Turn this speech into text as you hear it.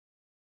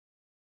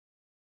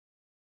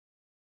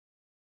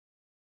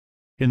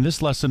In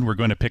this lesson, we're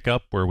going to pick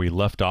up where we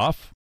left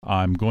off.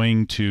 I'm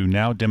going to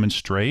now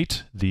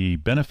demonstrate the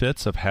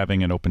benefits of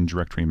having an Open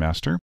Directory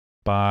master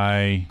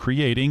by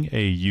creating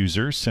a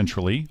user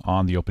centrally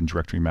on the Open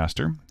Directory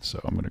master.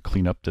 So I'm going to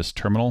clean up this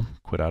terminal,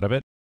 quit out of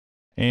it.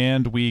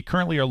 And we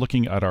currently are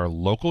looking at our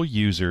local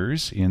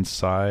users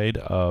inside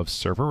of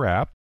Server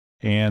App.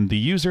 And the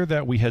user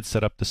that we had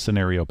set up the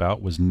scenario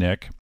about was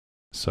Nick.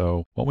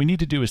 So what we need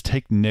to do is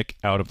take Nick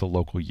out of the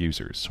local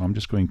users. So I'm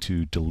just going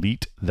to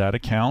delete that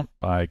account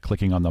by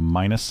clicking on the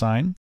minus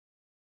sign.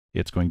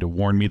 It's going to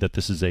warn me that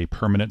this is a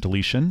permanent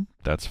deletion.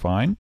 That's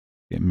fine.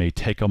 It may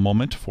take a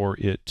moment for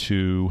it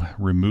to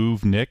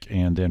remove Nick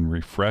and then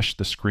refresh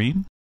the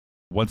screen.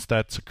 Once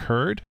that's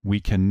occurred, we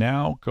can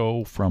now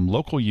go from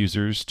local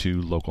users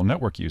to local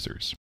network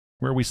users,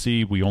 where we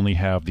see we only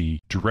have the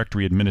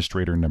directory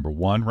administrator number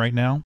 1 right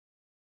now.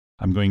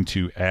 I'm going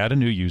to add a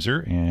new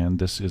user, and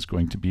this is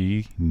going to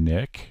be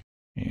Nick.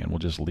 And we'll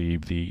just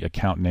leave the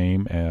account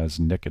name as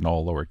Nick in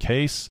all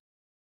lowercase.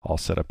 I'll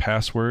set a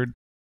password.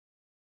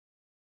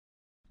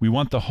 We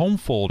want the home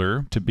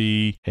folder to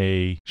be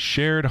a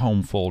shared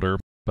home folder,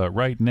 but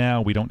right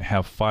now we don't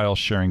have file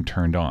sharing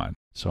turned on.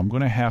 So I'm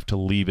going to have to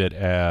leave it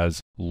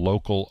as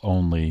local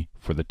only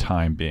for the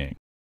time being.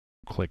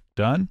 Click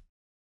Done.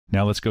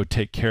 Now let's go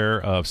take care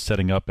of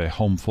setting up a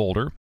home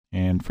folder.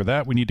 And for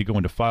that, we need to go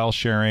into File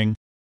Sharing.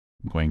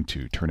 I'm going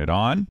to turn it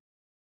on.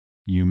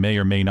 You may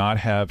or may not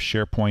have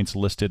SharePoints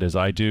listed as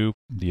I do,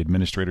 the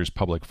administrator's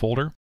public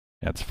folder.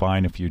 That's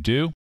fine if you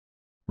do.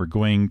 We're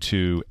going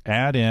to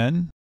add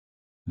in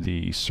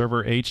the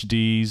Server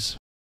HD's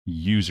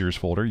users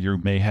folder. You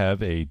may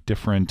have a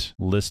different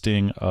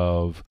listing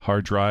of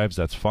hard drives.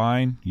 That's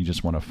fine. You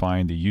just want to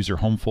find the user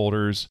home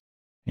folders.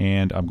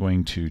 And I'm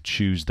going to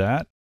choose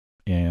that.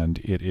 And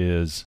it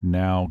is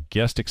now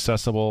guest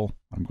accessible.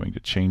 I'm going to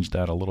change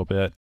that a little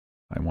bit.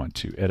 I want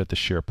to edit the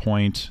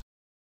SharePoint,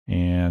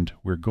 and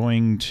we're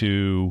going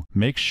to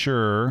make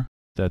sure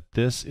that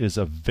this is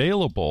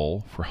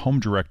available for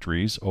home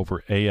directories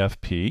over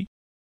AFP,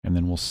 and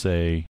then we'll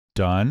say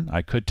done.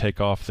 I could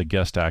take off the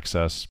guest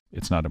access.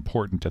 It's not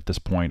important at this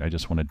point. I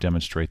just want to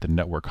demonstrate the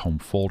network home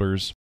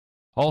folders.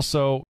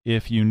 Also,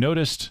 if you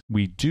noticed,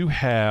 we do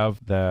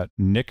have that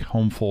Nick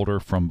home folder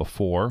from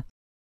before.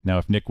 Now,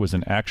 if Nick was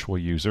an actual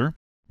user,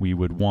 we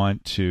would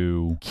want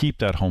to keep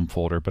that home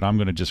folder, but I'm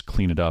going to just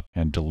clean it up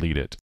and delete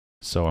it.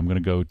 So I'm going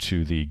to go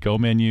to the Go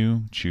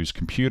menu, choose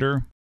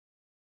Computer,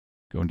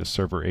 go into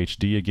Server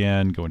HD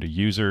again, go into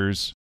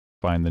Users,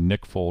 find the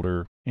Nick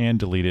folder, and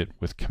delete it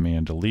with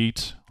Command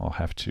Delete. I'll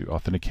have to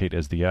authenticate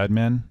as the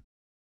admin,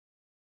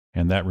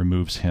 and that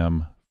removes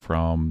him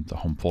from the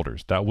home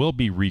folders. That will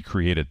be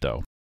recreated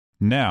though.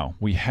 Now,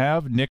 we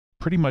have Nick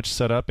pretty much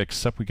set up,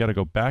 except we got to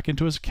go back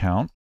into his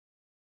account.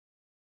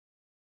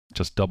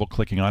 Just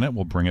double-clicking on it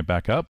will bring it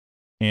back up.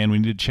 And we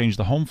need to change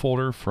the home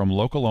folder from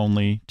local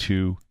only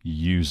to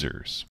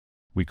users.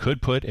 We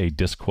could put a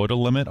disk quota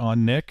limit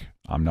on Nick.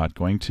 I'm not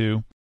going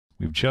to.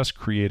 We've just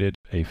created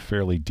a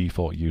fairly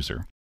default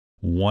user.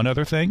 One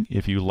other thing,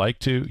 if you like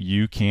to,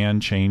 you can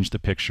change the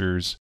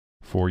pictures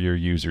for your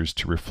users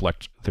to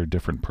reflect their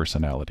different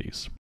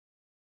personalities.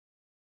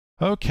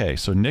 Okay,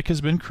 so Nick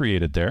has been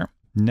created there.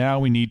 Now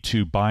we need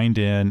to bind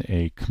in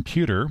a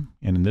computer,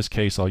 and in this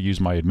case I'll use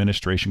my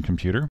administration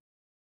computer,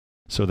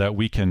 so that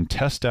we can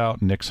test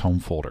out Nick's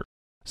home folder.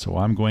 So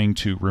I'm going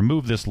to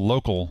remove this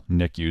local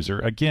Nick user.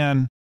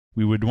 Again,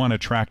 we would want to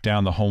track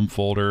down the home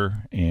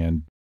folder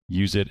and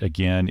use it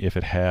again if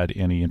it had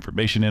any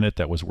information in it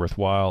that was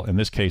worthwhile. In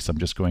this case, I'm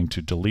just going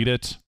to delete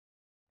it.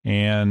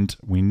 And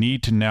we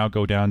need to now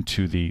go down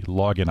to the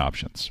login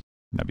options.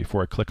 Now,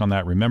 before I click on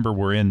that, remember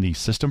we're in the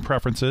System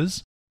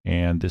Preferences,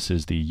 and this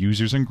is the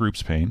Users and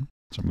Groups pane.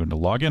 So I'm going to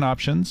Login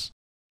Options.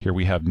 Here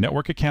we have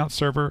Network Account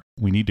Server.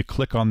 We need to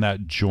click on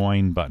that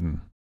Join button.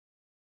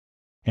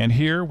 And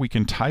here we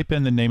can type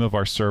in the name of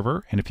our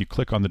server, and if you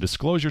click on the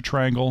disclosure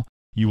triangle,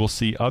 you will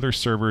see other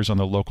servers on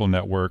the local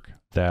network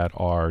that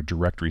are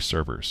directory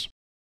servers.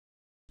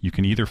 You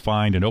can either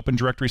find an Open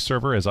Directory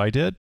server, as I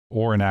did,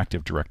 or an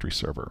Active Directory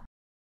server.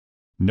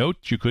 Note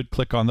you could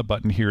click on the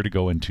button here to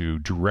go into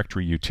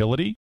Directory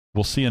Utility.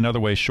 We'll see another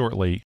way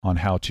shortly on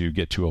how to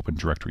get to Open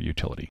Directory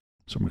Utility.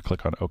 So I'm going to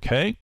click on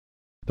OK.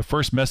 The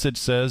first message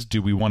says,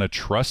 do we want to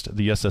trust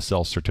the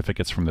SSL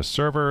certificates from the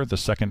server? The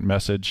second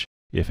message,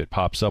 if it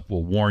pops up,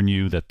 will warn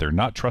you that they're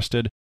not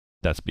trusted.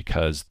 That's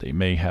because they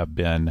may have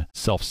been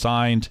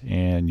self-signed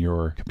and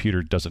your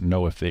computer doesn't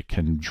know if it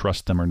can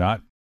trust them or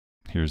not.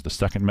 Here's the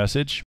second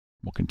message.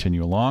 We'll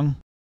continue along.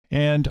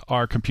 And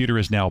our computer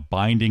is now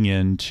binding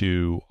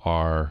into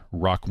our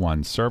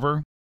ROC1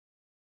 server.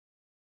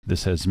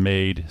 This has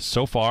made,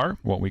 so far,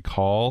 what we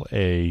call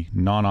a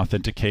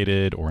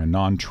non-authenticated or a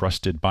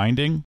non-trusted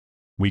binding.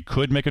 We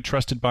could make a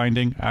trusted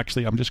binding.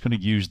 Actually, I'm just going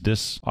to use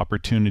this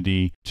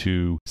opportunity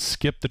to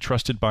skip the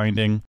trusted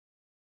binding.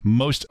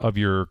 Most of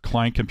your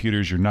client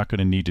computers, you're not going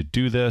to need to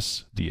do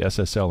this. The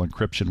SSL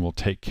encryption will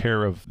take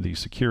care of the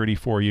security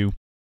for you.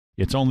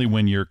 It's only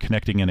when you're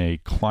connecting in a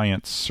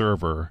client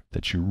server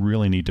that you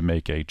really need to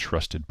make a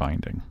trusted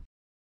binding.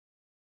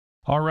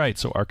 All right,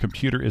 so our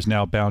computer is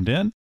now bound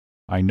in.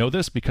 I know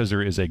this because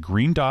there is a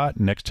green dot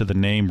next to the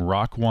name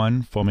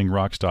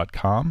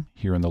rock1foamingrocks.com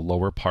here in the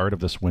lower part of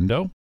this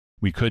window.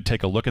 We could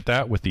take a look at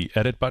that with the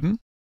Edit button,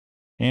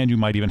 and you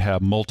might even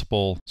have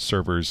multiple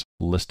servers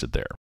listed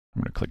there.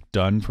 I'm going to click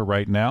Done for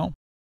right now.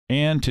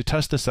 And to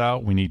test this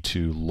out, we need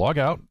to log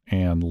out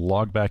and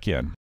log back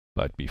in.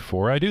 But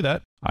before I do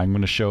that, I'm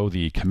going to show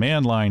the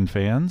command line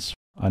fans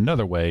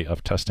another way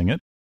of testing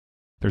it.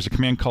 There's a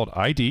command called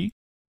ID,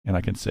 and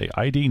I can say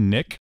ID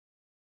Nick,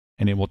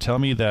 and it will tell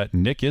me that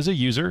Nick is a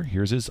user.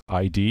 Here's his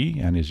ID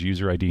and his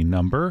user ID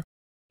number,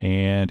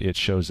 and it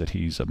shows that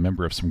he's a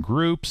member of some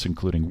groups,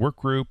 including work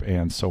group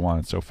and so on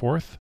and so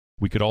forth.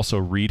 We could also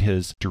read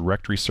his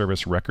directory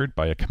service record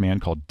by a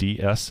command called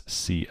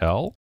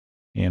DSCL.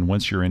 And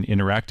once you're in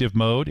interactive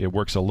mode, it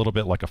works a little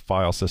bit like a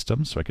file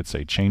system. So I could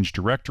say change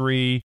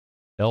directory,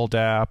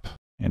 LDAP,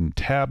 and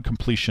tab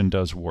completion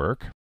does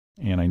work.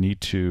 And I need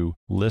to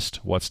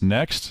list what's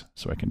next.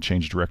 So I can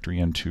change directory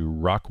into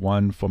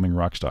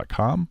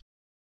rock1foamingrocks.com.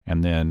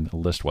 And then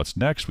list what's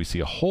next. We see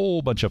a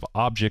whole bunch of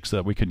objects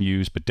that we can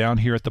use. But down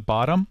here at the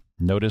bottom,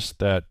 notice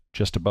that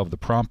just above the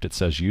prompt, it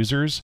says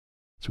users.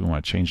 So we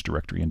want to change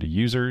directory into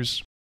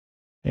users.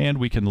 And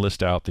we can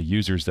list out the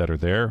users that are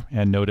there.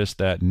 And notice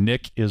that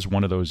Nick is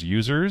one of those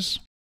users,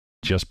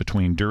 just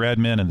between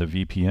DirAdmin and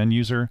the VPN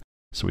user.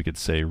 So we could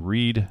say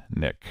read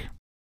Nick.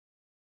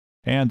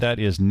 And that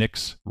is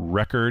Nick's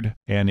record.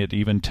 And it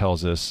even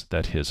tells us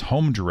that his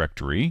home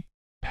directory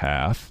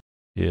path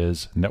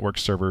is network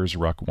servers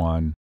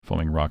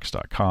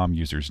rock1foamingrocks.com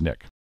users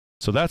Nick.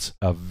 So that's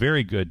a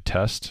very good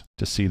test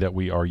to see that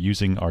we are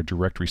using our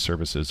directory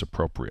services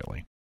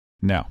appropriately.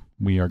 Now,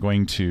 we are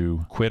going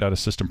to quit out of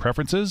System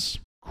Preferences,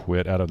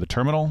 quit out of the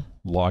terminal,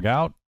 log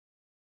out,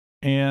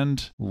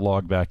 and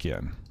log back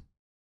in.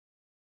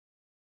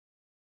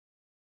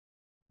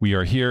 We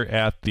are here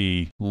at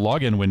the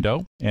login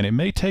window, and it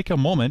may take a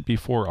moment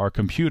before our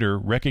computer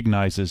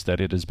recognizes that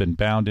it has been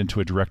bound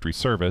into a directory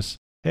service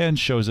and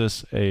shows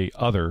us a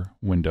other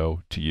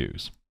window to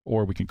use.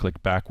 Or we can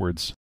click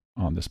backwards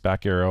on this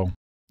back arrow,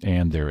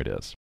 and there it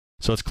is.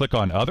 So let's click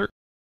on Other,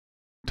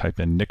 type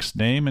in Nick's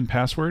name and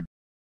password.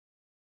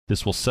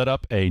 This will set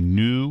up a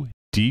new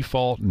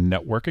default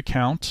network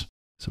account.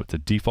 So it's a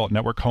default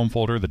network home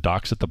folder. The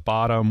dock's at the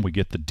bottom. We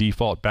get the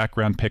default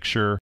background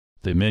picture.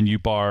 The menu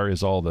bar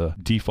is all the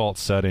default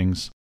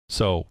settings.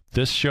 So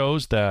this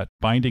shows that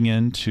binding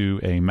into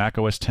a Mac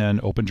OS X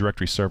Open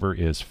Directory server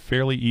is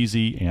fairly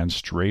easy and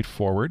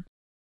straightforward.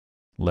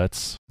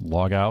 Let's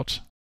log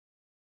out.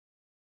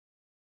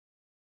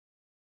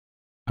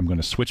 I'm going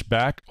to switch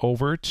back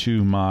over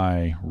to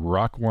my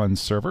Rock1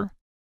 server.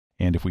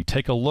 And if we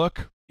take a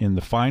look in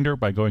the Finder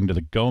by going to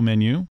the Go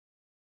menu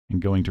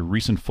and going to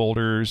Recent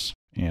Folders,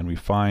 and we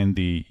find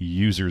the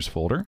Users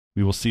folder,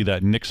 we will see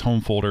that Nick's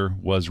home folder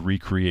was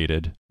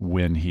recreated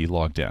when he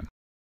logged in.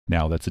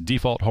 Now, that's a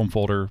default home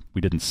folder.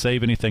 We didn't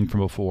save anything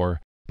from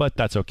before, but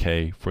that's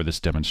okay for this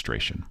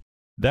demonstration.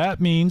 That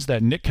means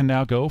that Nick can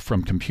now go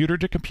from computer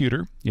to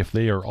computer if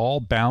they are all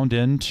bound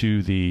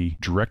into the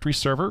directory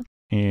server,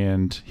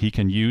 and he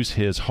can use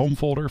his home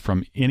folder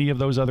from any of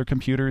those other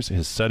computers.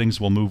 His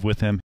settings will move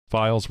with him.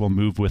 Files will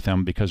move with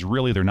him because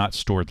really they're not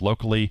stored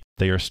locally.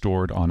 They are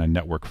stored on a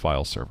network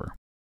file server.